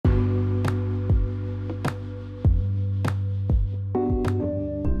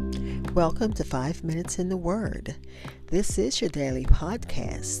Welcome to 5 Minutes in the Word. This is your daily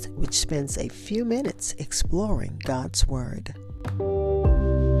podcast, which spends a few minutes exploring God's Word.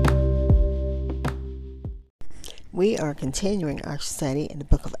 We are continuing our study in the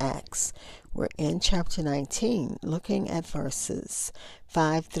book of Acts. We're in chapter 19, looking at verses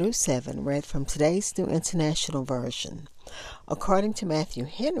 5 through 7, read from today's New International Version. According to Matthew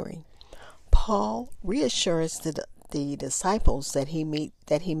Henry, Paul reassures the disciples that he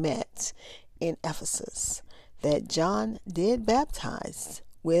met in Ephesus that John did baptize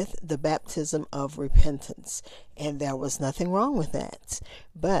with the baptism of repentance, and there was nothing wrong with that.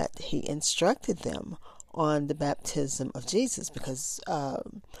 But he instructed them on the baptism of Jesus because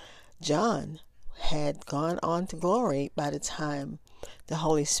John had gone on to glory by the time the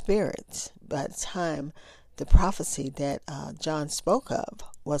Holy Spirit, by the time the prophecy that John spoke of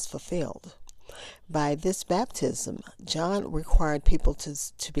was fulfilled. By this baptism, John required people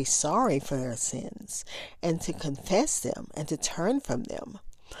to be sorry for their sins and to confess them and to turn from them.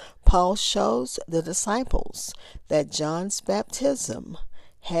 Paul shows the disciples that John's baptism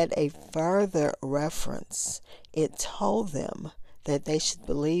had a further reference. It told them that they should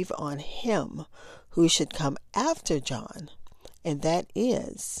believe on him who should come after John, and that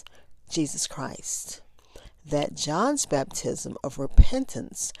is Jesus Christ. That John's baptism of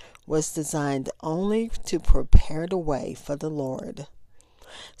repentance was designed only to prepare the way for the Lord.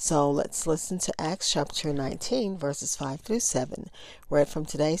 So let's listen to Acts chapter 19, verses 5 through 7, read from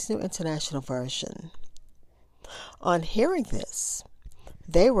today's New International Version. On hearing this,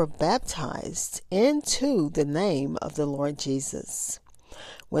 they were baptized into the name of the Lord Jesus.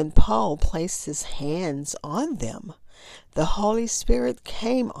 When Paul placed his hands on them, the Holy Spirit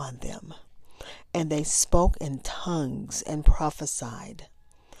came on them, and they spoke in tongues and prophesied.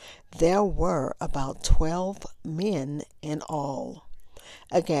 There were about 12 men in all.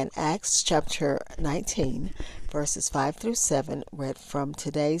 Again, Acts chapter 19, verses 5 through 7, read from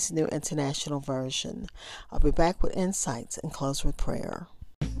today's New International Version. I'll be back with insights and close with prayer.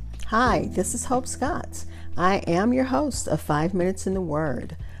 Hi, this is Hope Scott. I am your host of 5 Minutes in the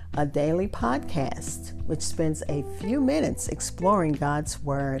Word, a daily podcast which spends a few minutes exploring God's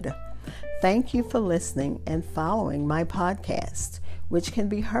Word. Thank you for listening and following my podcast, which can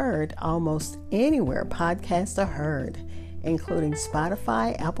be heard almost anywhere podcasts are heard, including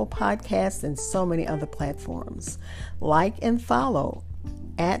Spotify, Apple Podcasts, and so many other platforms. Like and follow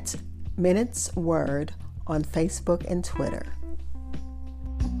at Minutes Word on Facebook and Twitter.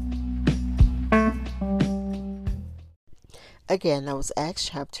 Again, that was Acts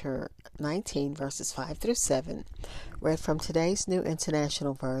chapter 19, verses 5 through 7, read from today's New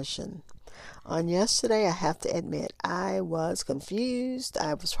International Version. On yesterday, I have to admit, I was confused.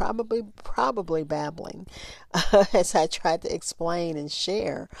 I was probably babbling as I tried to explain and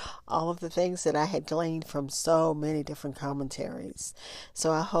share all of the things that I had gleaned from so many different commentaries.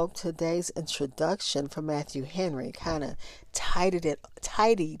 So I hope today's introduction from Matthew Henry kind of tidied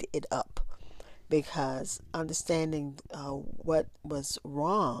it up, because understanding what was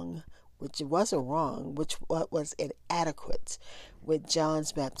wrong, which it wasn't wrong, what was inadequate with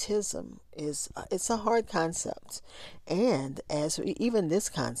John's baptism it's a hard concept. And even this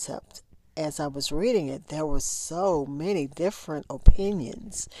concept, as I was reading it, there were so many different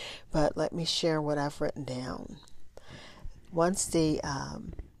opinions. But let me share what I've written down. Once the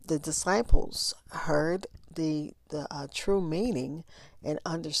disciples heard the true meaning and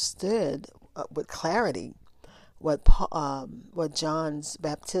understood with clarity what John's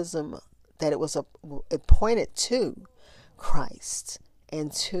baptism, that it pointed to Christ and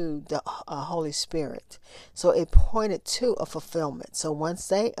to the Holy Spirit. So it pointed to a fulfillment. So once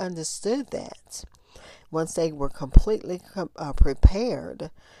they understood that, once they were completely prepared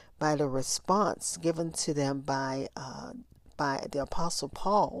by the response given to them by the Apostle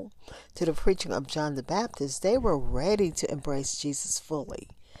Paul to the preaching of John the Baptist, they were ready to embrace Jesus fully.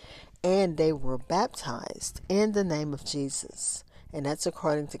 And they were baptized in the name of Jesus. And that's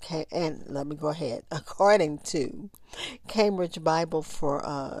according to Cambridge Bible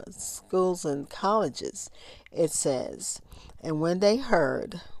for schools and colleges. It says, and when they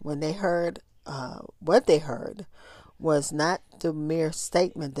heard what they heard was not the mere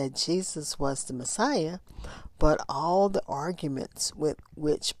statement that Jesus was the Messiah, but all the arguments with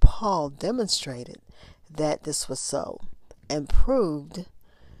which Paul demonstrated that this was so, and proved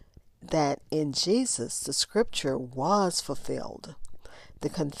that in Jesus the scripture was fulfilled. The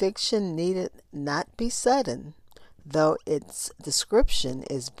conviction needed not be sudden, though its description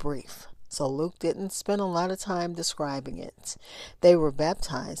is brief. So Luke didn't spend a lot of time describing it. They were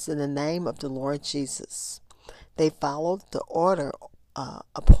baptized in the name of the Lord Jesus. They followed the order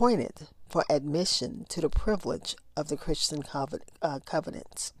appointed for admission to the privilege of the Christian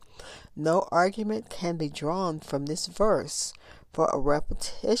covenants. No argument can be drawn from this verse for a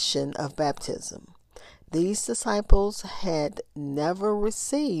repetition of baptism. These disciples had never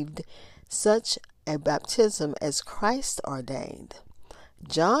received such a baptism as Christ ordained.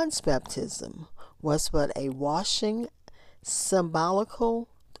 John's baptism was but a washing symbolical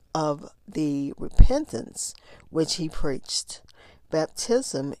of the repentance which he preached.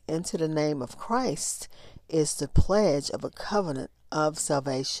 Baptism into the name of Christ is the pledge of a covenant of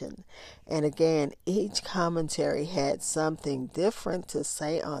salvation. And again, each commentary had something different to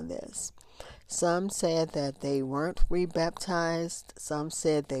say on this. Some said that they weren't rebaptized, some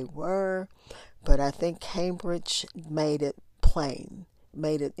said they were, but I think Cambridge made it plain,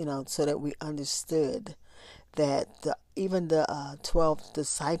 made it, so that we understood that even the 12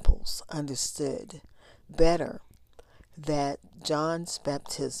 disciples understood better that John's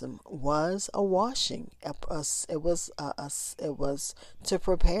baptism was a washing. It was to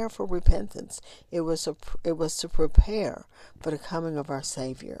prepare for repentance. It was to prepare for the coming of our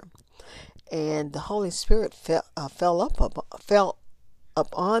Savior, and the Holy Spirit fell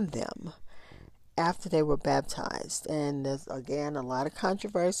upon them after they were baptized. And there's again a lot of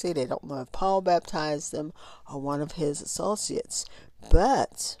controversy. They don't know if Paul baptized them or one of his associates,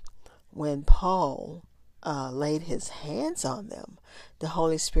 but when Paul laid his hands on them, the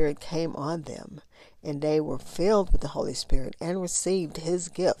Holy Spirit came on them, and they were filled with the Holy Spirit and received his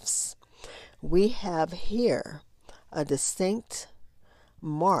gifts. We have here a distinct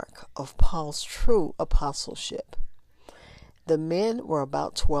mark of Paul's true apostleship. The men were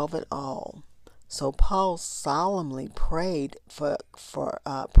about 12 in all, so Paul solemnly prayed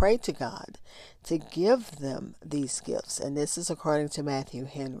prayed to God to give them these gifts, and this is according to Matthew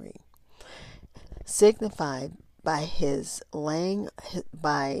Henry, signified by his laying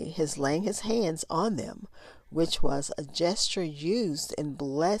his hands on them, which was a gesture used in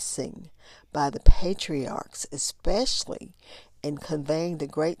blessing by the patriarchs, especially in conveying the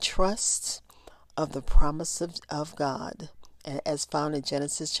great trust of the promises of God, as found in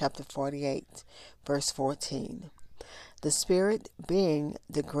Genesis chapter 48, verse 14. The Spirit being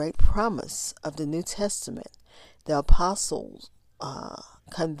the great promise of the New Testament, the apostles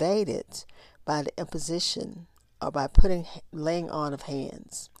conveyed it by the imposition or by laying on of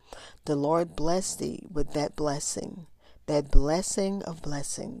hands. The Lord bless thee with that blessing of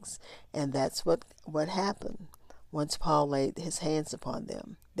blessings. And that's what happened. Once Paul laid his hands upon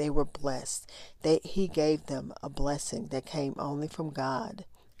them, they were blessed. He gave them a blessing that came only from God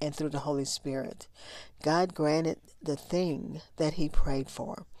and through the Holy Spirit. God granted the thing that he prayed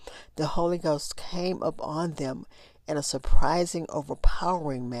for. The Holy Ghost came upon them in a surprising,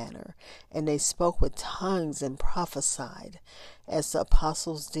 overpowering manner, and they spoke with tongues and prophesied, as the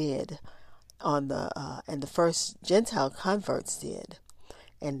apostles did and the first Gentile converts did.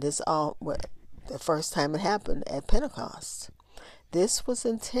 And this all the first time it happened at Pentecost. This was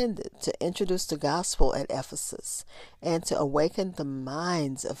intended to introduce the gospel at Ephesus and to awaken the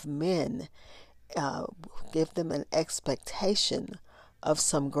minds of men, give them an expectation of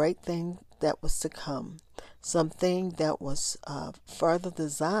some great thing that was to come, something that was further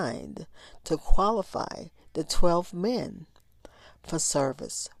designed to qualify the 12 men for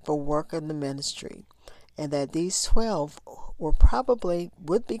service, for work in the ministry, and that these 12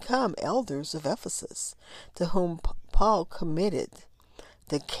 would become elders of Ephesus, to whom Paul committed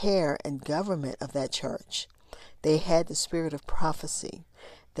the care and government of that church. They had the spirit of prophecy,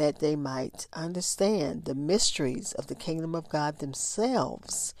 that they might understand the mysteries of the kingdom of God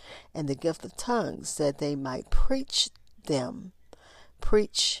themselves, and the gift of tongues, that they might preach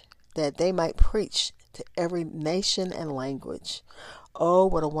to every nation and language. Oh,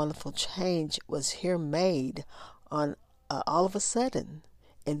 what a wonderful change was here made on all of a sudden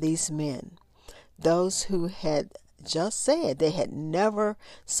in these men. Those who had just said they had never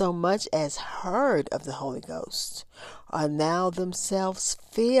so much as heard of the Holy Ghost are now themselves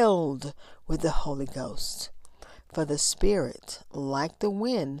filled with the Holy Ghost. For the Spirit, like the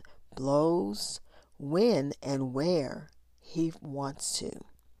wind, blows when and where he wants to.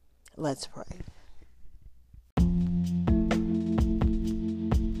 Let's pray.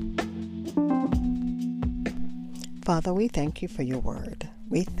 Father, we thank you for your word.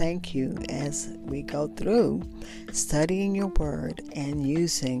 We thank you as we go through studying your word and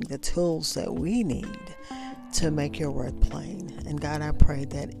using the tools that we need to make your word plain. And God, I pray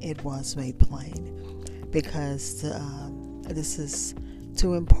that it was made plain, because this is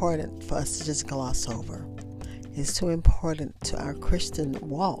too important for us to just gloss over. It's too important to our Christian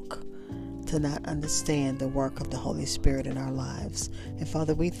walk to not understand the work of the Holy Spirit in our lives. And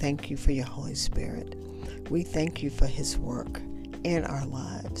Father, we thank you for your Holy Spirit. We thank you for his work in our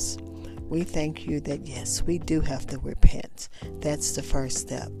lives. We thank you that, yes, we do have to repent. That's the first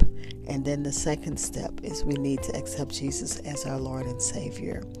step. And then the second step is we need to accept Jesus as our Lord and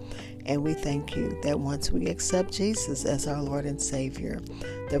Savior. And we thank you that once we accept Jesus as our Lord and Savior,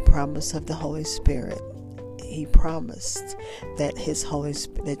 the promise of the Holy Spirit, he promised that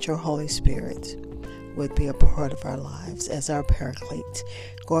that your Holy Spirit would be a part of our lives as our paraclete,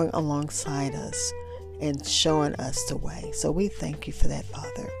 going alongside us and showing us the way. So we thank you for that,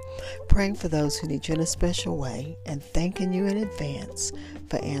 Father. Praying for those who need you in a special way and thanking you in advance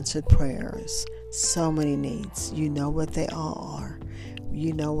for answered prayers. So many needs. You know what they all are.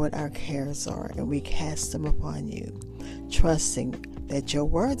 You know what our cares are, and we cast them upon you, trusting that your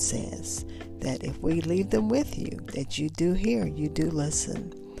word says that if we leave them with you, that you do hear, you do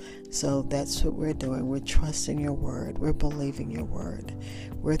listen. So that's what we're doing. We're trusting your word. We're believing your word.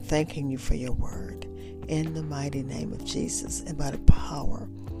 We're thanking you for your word. In the mighty name of Jesus and by the power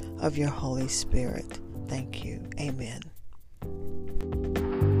of your Holy Spirit. Thank you. Amen.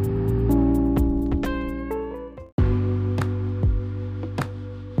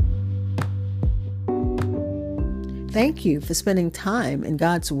 Thank you for spending time in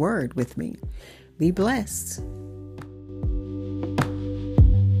God's Word with me. Be blessed.